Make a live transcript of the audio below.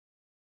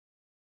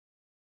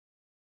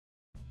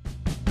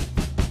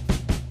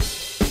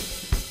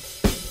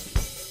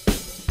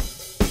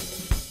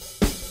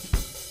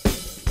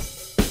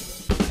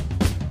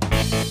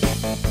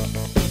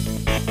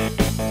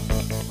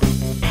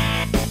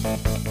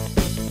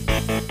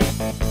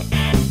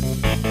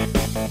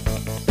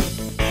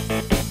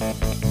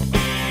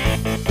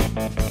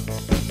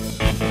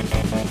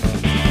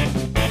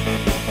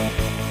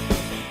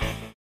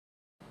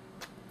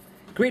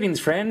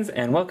Greetings, friends,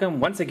 and welcome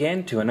once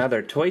again to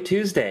another Toy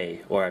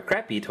Tuesday, or a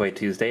crappy Toy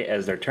Tuesday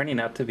as they're turning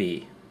out to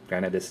be.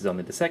 Granted, this is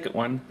only the second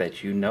one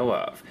that you know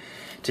of.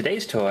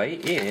 Today's toy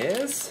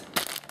is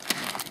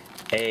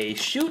a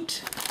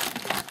shoot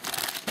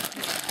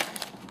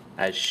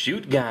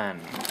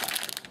gun.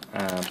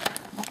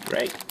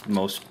 Great,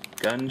 most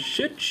guns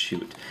should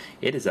shoot.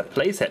 It is a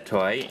playset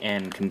toy,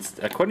 and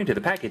according to the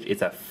package,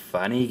 it's a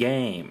funny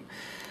game.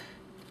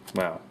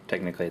 Well,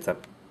 technically it's a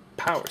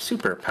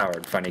super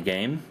powered funny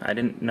game. I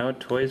didn't know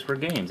toys were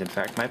games. In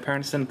fact, my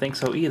parents didn't think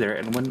so either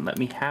and wouldn't let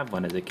me have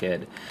one as a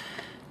kid.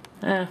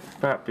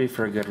 Probably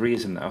for a good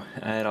reason though.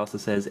 It also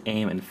says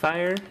aim and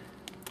fire,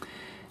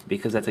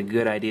 because that's a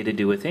good idea to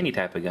do with any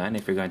type of gun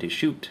if you're going to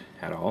shoot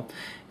at all.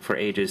 For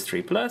ages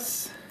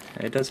 3+,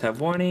 it does have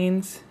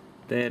warnings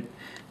that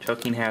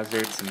choking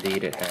hazards.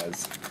 Indeed, it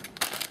has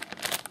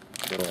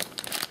little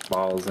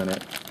balls in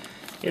it.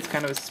 It's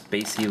kind of a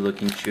spacey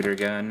looking shooter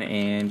gun,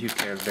 and you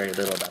care very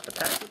little about the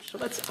package, so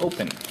let's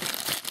open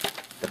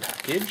the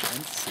package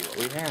and see what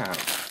we have.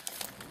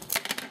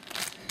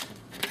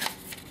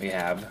 We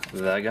have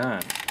the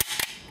gun.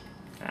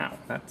 Wow,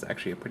 that's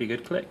actually a pretty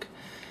good click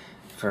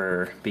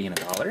for being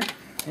 $1.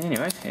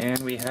 Anyway, and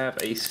we have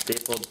a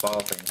stapled ball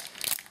thing.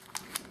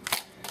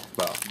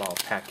 Well, ball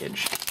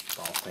package.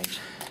 Ball thing.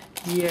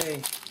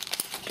 Yay!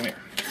 Come here.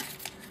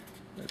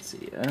 Let's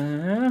see.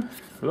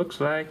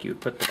 Looks like you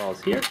put the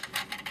balls here.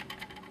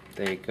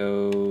 They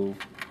go.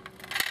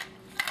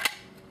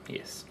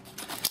 Yes.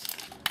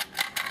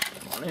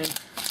 Put them on in.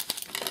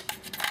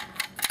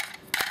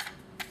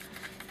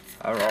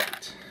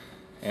 Alright.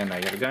 And now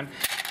you have a gun.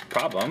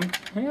 Problem.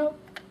 Well,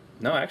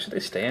 no, actually they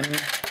stay in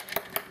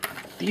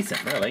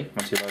decent, really,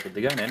 once you loaded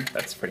the gun in.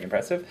 That's pretty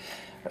impressive.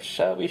 Or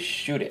shall we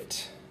shoot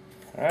it?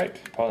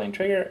 Alright, pulling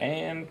trigger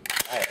and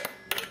fire.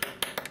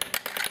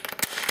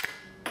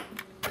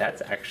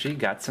 That's actually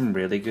got some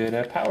really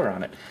good power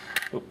on it.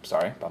 Oops,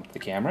 sorry, bumped the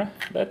camera.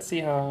 Let's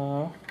see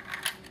how...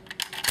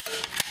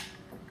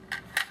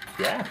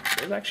 Yeah,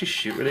 those actually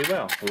shoot really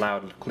well.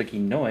 Loud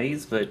clicking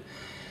noise, but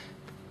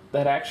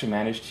that actually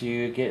managed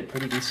to get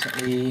pretty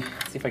decently...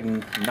 Let's see if I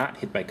can not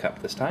hit my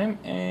cup this time,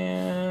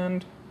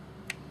 and...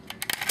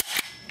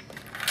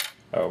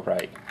 Oh,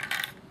 right.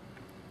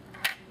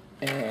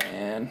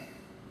 And...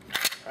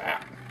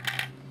 Ah.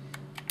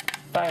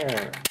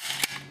 Fire!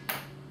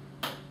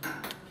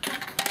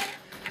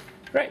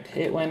 Right,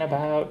 it went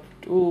about,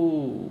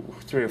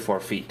 3 or 4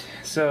 feet.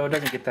 So it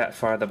doesn't get that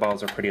far, the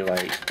balls are pretty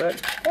light.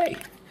 But hey,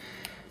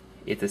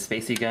 it's a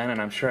spacey gun,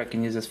 and I'm sure I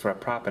can use this for a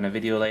prop in a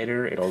video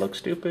later. It'll look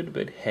stupid,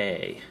 but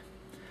hey.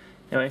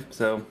 Anyway,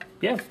 so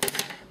yeah,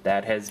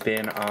 that has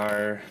been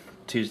our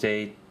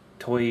Tuesday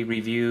toy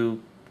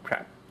review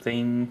crap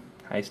thing.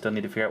 I still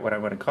need to figure out what I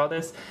want to call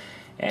this.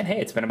 And hey,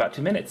 it's been about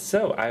 2 minutes,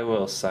 so I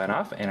will sign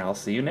off, and I'll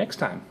see you next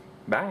time.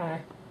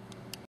 Bye!